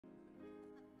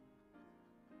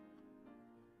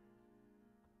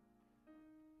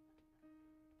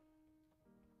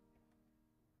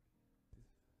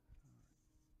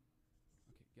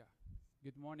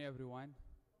Good morning, everyone.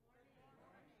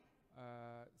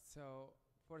 So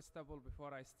first of all,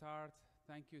 before I start,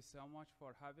 thank you so much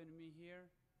for having me here.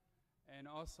 And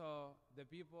also the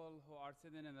people who are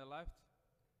sitting in the left.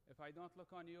 If I don't look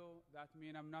on you, that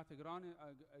means I'm not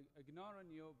ignoring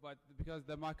you, but because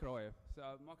the microphone.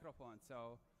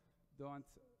 So don't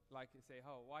like say,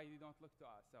 oh, why you don't look to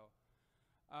us? So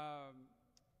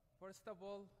first of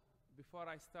all, before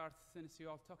I start, since you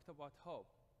all talked about hope,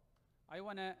 I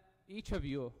want to each of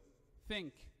you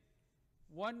think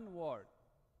one word.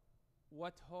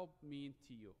 What hope means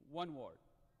to you? One word.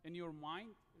 In your mind,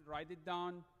 write it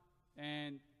down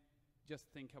and just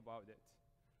think about it.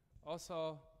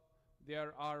 Also,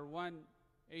 there are one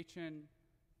ancient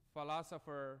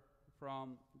philosopher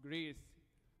from Greece,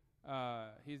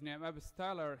 his name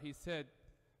Aristotle. He said,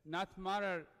 not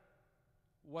matter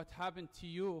what happened to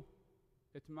you,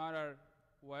 it matter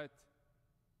what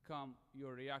come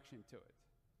your reaction to it.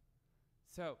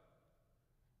 So,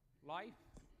 life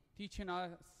teaching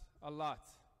us a lot.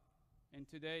 And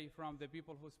today, from the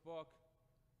people who spoke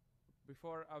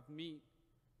before of me,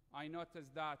 I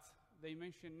noticed that they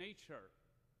mention nature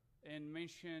and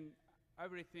mention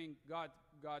everything God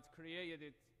created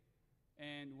it,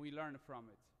 and we learn from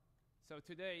it. So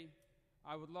today,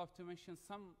 I would love to mention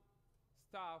some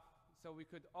stuff so we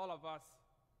could all of us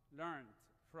learn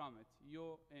from it,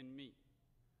 you and me.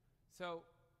 So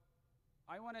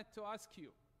I wanted to ask you,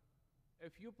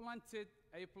 if you planted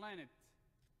a planet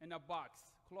in a box,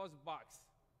 closed box,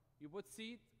 you put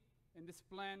seed, and this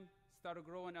plant started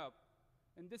growing up.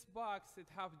 In this box, it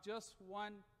have just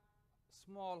one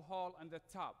small hole on the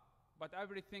top, but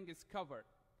everything is covered.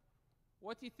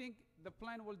 What do you think the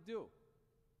plant will do?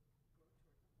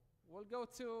 Will go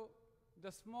to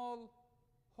the small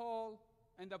hole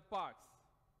in the box.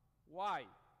 Why?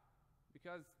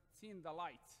 Because it's seeing the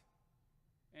light.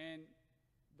 And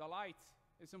the light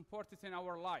is important in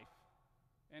our life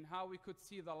and how we could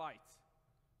see the light.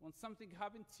 When something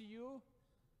happened to you,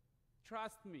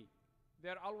 trust me,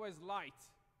 there's always light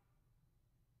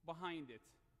behind it.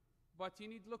 But you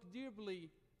need to look deeply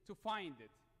to find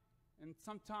it. And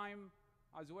sometimes,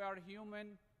 as we are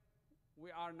human,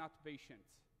 we are not patient.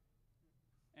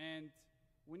 And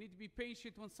we need to be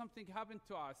patient when something happened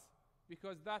to us,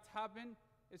 because that happened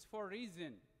is for a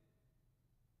reason.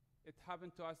 It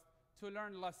happened to us to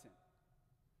learn lesson.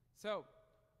 So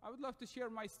I would love to share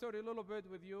my story a little bit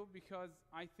with you, because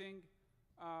I think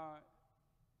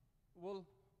will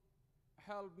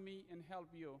help me and help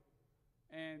you.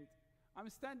 And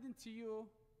I'm standing to you,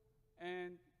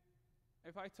 and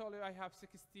if I told you I have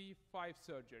 65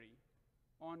 surgery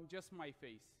on just my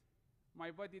face.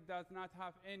 My body does not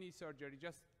have any surgery,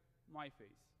 just my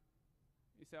face.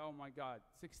 You say, oh my God,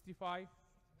 65?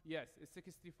 Yes, it's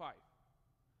 65.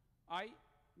 I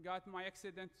got my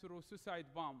accident through suicide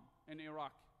bomb in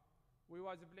Iraq. We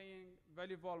was playing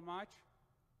volleyball match,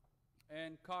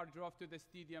 and car drove to the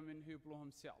stadium and he blew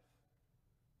himself.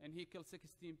 And he killed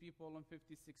 16 people and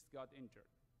 56 got injured.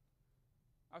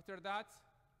 After that,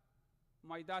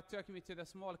 my dad took me to the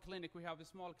small clinic. We have a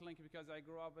small clinic because I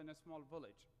grew up in a small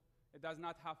village. It does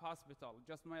not have hospital,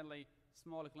 just mainly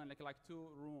small clinic, like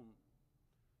 2-room.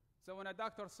 So when a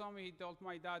doctor saw me, he told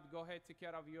my dad, go ahead, take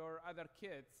care of your other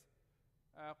kids.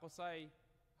 Qusay,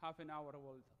 half an hour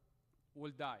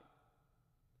will die.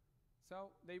 So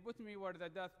they put me where the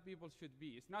deaf people should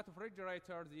be. It's not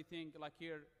refrigerators, you think, like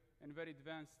here in very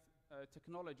advanced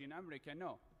technology in America.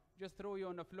 No, just throw you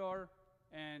on the floor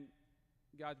and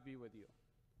God be with you.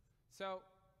 So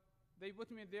they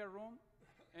put me in their room,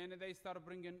 and they started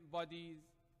bringing bodies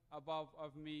above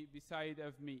of me, beside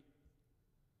of me.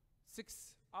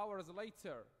 6 hours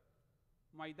later,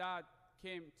 my dad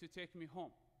came to take me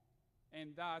home.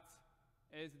 And that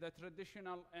is the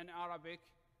traditional in Arabic,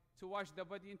 to wash the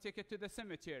body and take it to the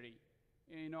cemetery.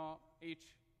 You know,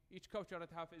 each culture that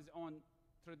have its own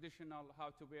traditional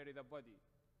how to bury the body.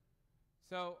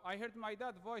 So I heard my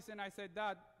dad's voice, and I said,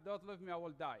 Dad, don't leave me, I will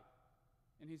die.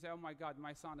 And he said, oh my God,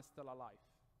 my son is still alive.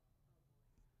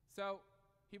 So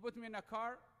he put me in a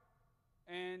car,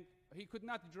 and he could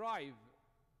not drive.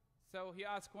 So he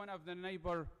asked one of the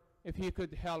neighbor if he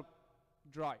could help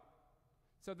drive.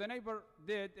 So the neighbor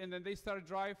did, and then they started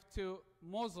drive to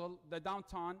Mosul, the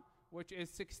downtown, which is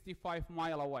 65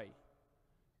 miles away.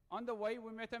 On the way,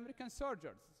 we met American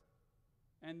soldiers.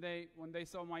 And when they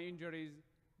saw my injuries,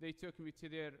 they took me to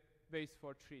their base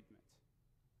for treatment.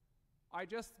 I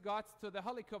just got to the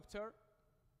helicopter,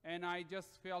 and I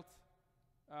just felt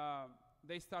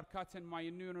they start cutting my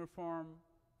uniform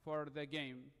for the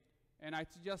game. And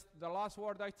the last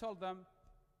word I told them,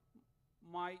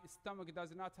 my stomach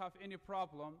does not have any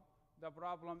problem, the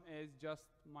problem is just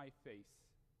my face.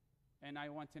 And I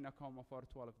went in a coma for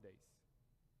 12 days.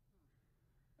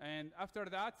 And after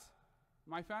that,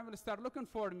 my family started looking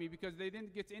for me because they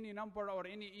didn't get any number or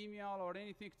any email or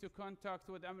anything to contact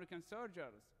with American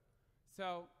surgeons.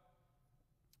 So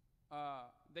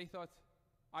they thought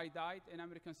I died and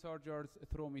American surgeons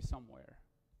threw me somewhere.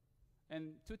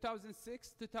 And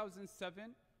 2006,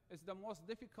 2007 is the most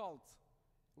difficult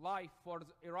life for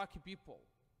the Iraqi people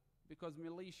because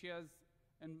militias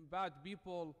and bad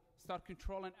people start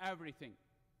controlling everything.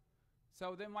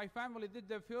 So then my family did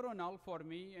the funeral for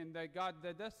me, and they got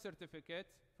the death certificate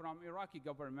from Iraqi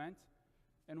government.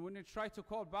 And when I tried to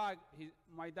call back,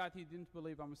 my dad, he didn't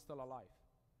believe I'm still alive.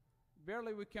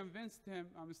 Barely we convinced him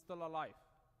I'm still alive.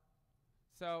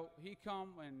 So he come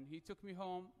and he took me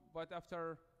home, but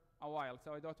after a while.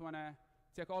 So I don't want to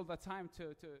take all the time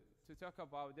to talk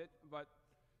about it. But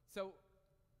so,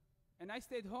 and I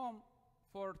stayed home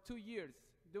for 2 years,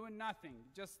 doing nothing,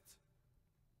 just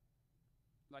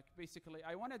like basically,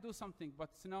 I want to do something, but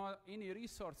not any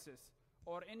resources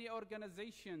or any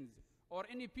organizations or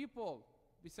any people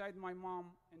beside my mom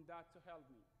and dad to help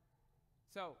me.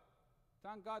 So,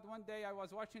 thank God, one day I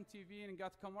was watching TV and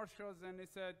got commercials, and it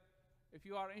said, if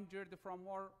you are injured from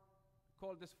war,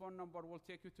 call this phone number, we'll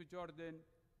take you to Jordan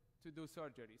to do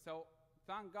surgery. So,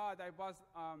 thank God, I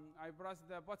pressed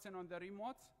the button on the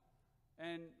remote,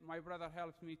 and my brother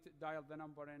helped me to dial the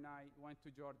number, and I went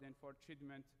to Jordan for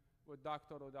treatment with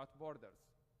Doctors Without Borders.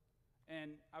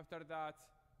 And after that,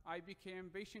 I became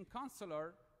patient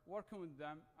counselor working with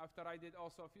them after I did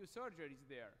also a few surgeries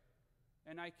there.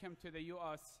 And I came to the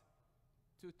US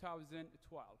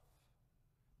 2012.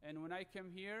 And when I came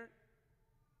here,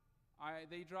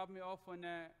 they dropped me off on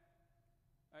an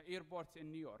airport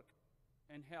in New York.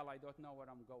 And hell, I don't know where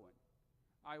I'm going.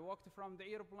 I walked from the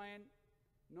airplane,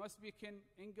 no speaking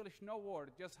English, no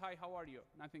word, just hi, how are you?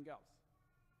 Nothing else.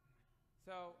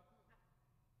 So,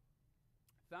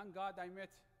 thank God I met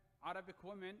Arabic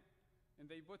women, and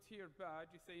they put here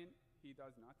badge saying, he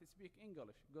does not speak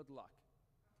English, good luck.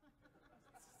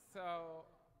 So,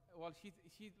 well,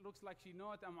 she looks like she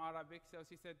knows I'm Arabic, so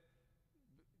she said,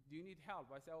 do you need help?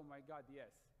 I said, oh my God,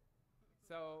 yes.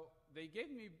 So they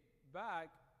gave me bag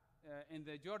in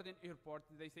the Jordan airport.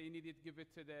 They say you need to give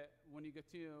it to when you get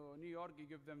to New York, you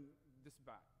give them this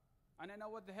bag. And I know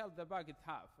what the hell the bag it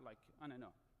have, like, I don't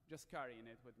know, just carrying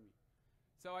it with me.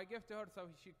 So I gave to her, so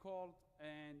she called,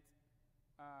 and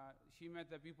she met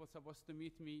the people supposed to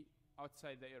meet me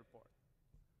outside the airport.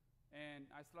 And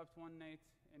I slept one night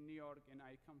in New York, and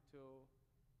I come to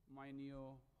my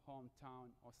new hometown,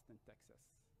 Austin, Texas.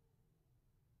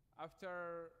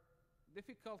 After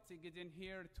difficulty getting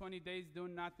here, 20 days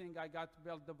doing nothing, I got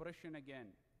belt depression again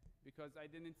because I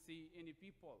didn't see any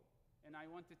people, and I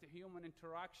wanted a human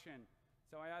interaction.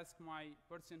 So I asked my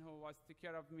person who was taking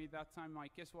care of me that time, my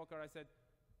caseworker, I said,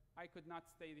 I could not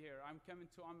stay here. I'm coming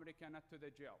to America, not to the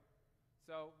jail.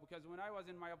 So, because when I was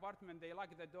in my apartment, they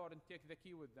locked the door and take the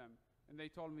key with them. And they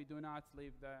told me, do not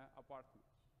leave the apartment.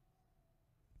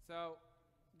 So,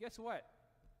 guess what?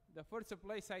 The first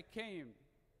place I came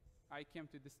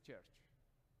to this church.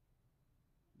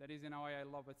 The reason why I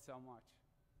love it so much.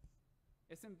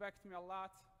 It's impacted me a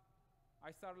lot.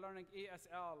 I started learning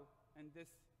ESL in this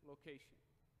location.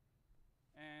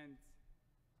 And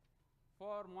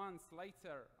 4 months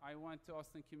later, I went to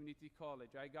Austin Community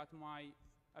College. I got my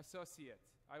associate.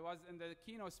 I was in the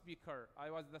keynote speaker.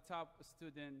 I was the top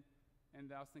student in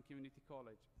the Austin Community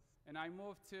College. And I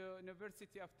moved to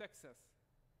University of Texas,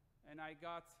 and I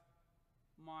got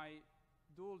my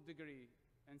dual degree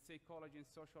in psychology and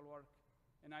social work,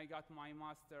 and I got my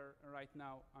master, and right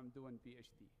now I'm doing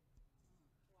PhD.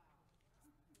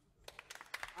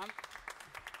 Wow.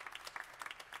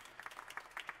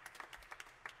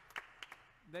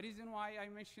 The reason why I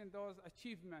mentioned those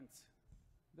achievements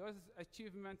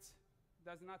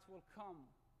does not will come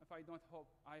if I don't hope.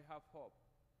 I have hope.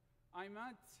 I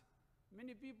met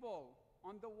many people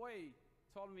on the way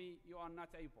told me you are not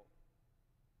able.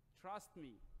 Trust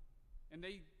me. And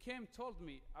they told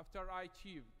me after I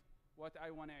achieved what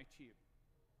I want to achieve.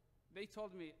 They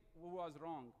told me who was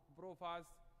wrong. Prove us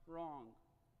wrong.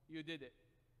 You did it.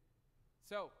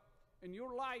 So in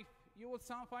your life, you will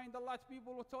find a lot of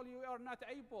people who tell you you are not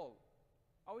able,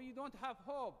 or you don't have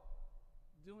hope.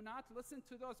 Do not listen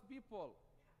to those people.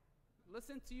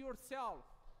 Listen to yourself.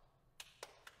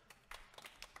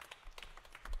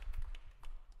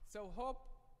 So hope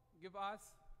give us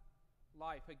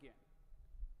life again.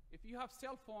 If you have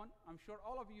cell phone, I'm sure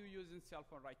all of you using cell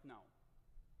phone right now.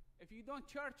 If you don't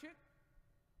charge it,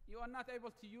 you are not able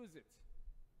to use it.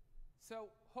 So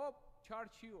hope charge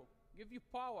you, give you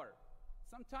power.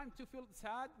 Sometimes to feel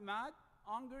sad, mad,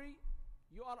 angry,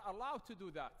 you are allowed to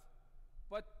do that.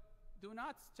 But do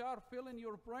not start filling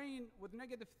your brain with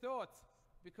negative thoughts,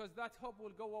 because that hope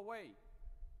will go away.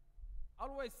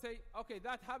 Always say, okay,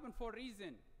 that happened for a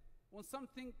reason. When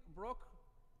something broke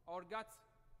or got,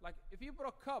 like if you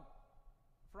brought a cup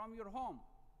from your home,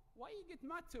 why you get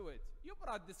mad to it? You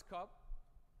brought this cup.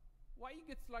 Why you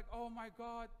get like, oh my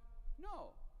God? No,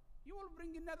 you will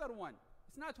bring another one.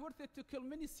 It's not worth it to kill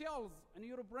many cells in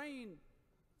your brain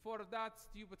for that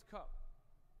stupid cup.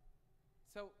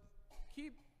 So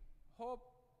keep hope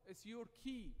is your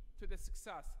key to the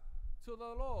success, to the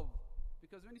love.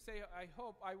 Because when you say, I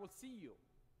hope I will see you,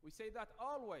 we say that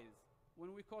always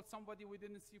when we call somebody we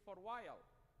didn't see for a while.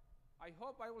 I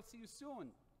hope I will see you soon,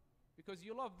 because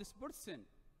you love this person.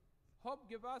 Hope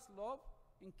give us love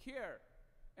and care.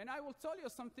 And I will tell you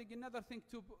something, another thing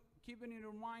to keep in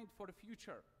your mind for the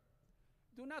future.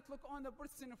 Do not look on the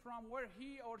person from where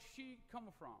he or she come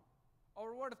from,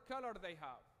 or what color they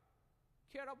have.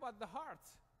 Care about the heart,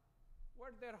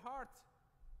 where their heart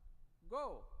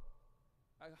go.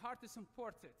 A heart is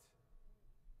important.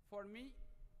 For me,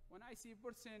 when I see a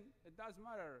person, it doesn't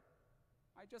matter.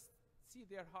 I just see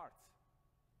their heart.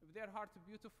 If their heart is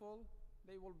beautiful,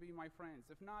 they will be my friends.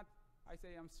 If not, I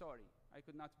say, I'm sorry, I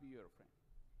could not be your friend.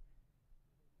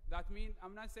 That means,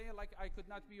 I'm not saying like I could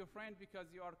not be your friend because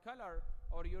your color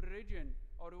or your religion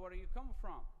or where you come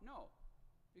from. No,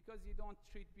 because you don't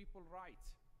treat people right.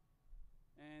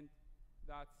 And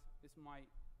that is my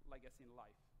legacy in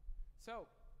life. So,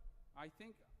 I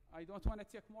think I don't want to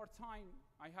take more time.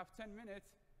 I have 10 minutes,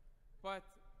 but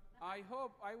I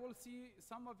hope I will see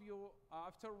some of you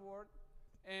afterward,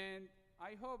 and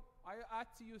I hope I add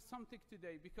to you something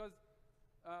today, because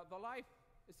the life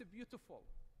is beautiful.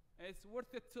 It's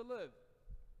worth it to live.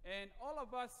 And all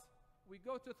of us, we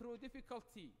go through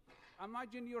difficulty.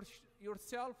 Imagine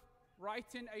yourself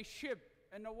riding a ship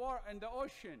in the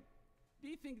ocean. Do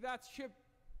you think that ship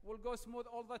will go smooth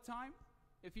all the time?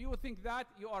 If you think that,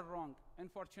 you are wrong,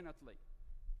 unfortunately.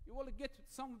 You will get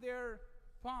some there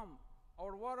palm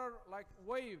or water like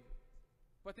wave,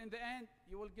 but in the end,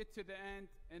 you will get to the end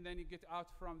and then you get out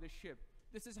from the ship.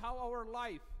 This is how our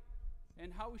life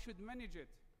and how we should manage it.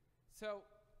 So,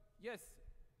 yes,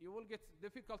 you will get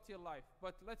difficulty in life,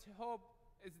 but let's hope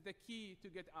is the key to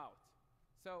get out.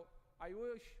 So, I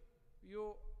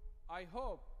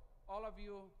hope all of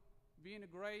you being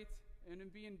great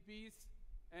and being peace,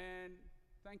 and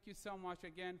thank you so much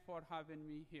again for having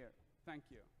me here. Thank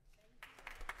you.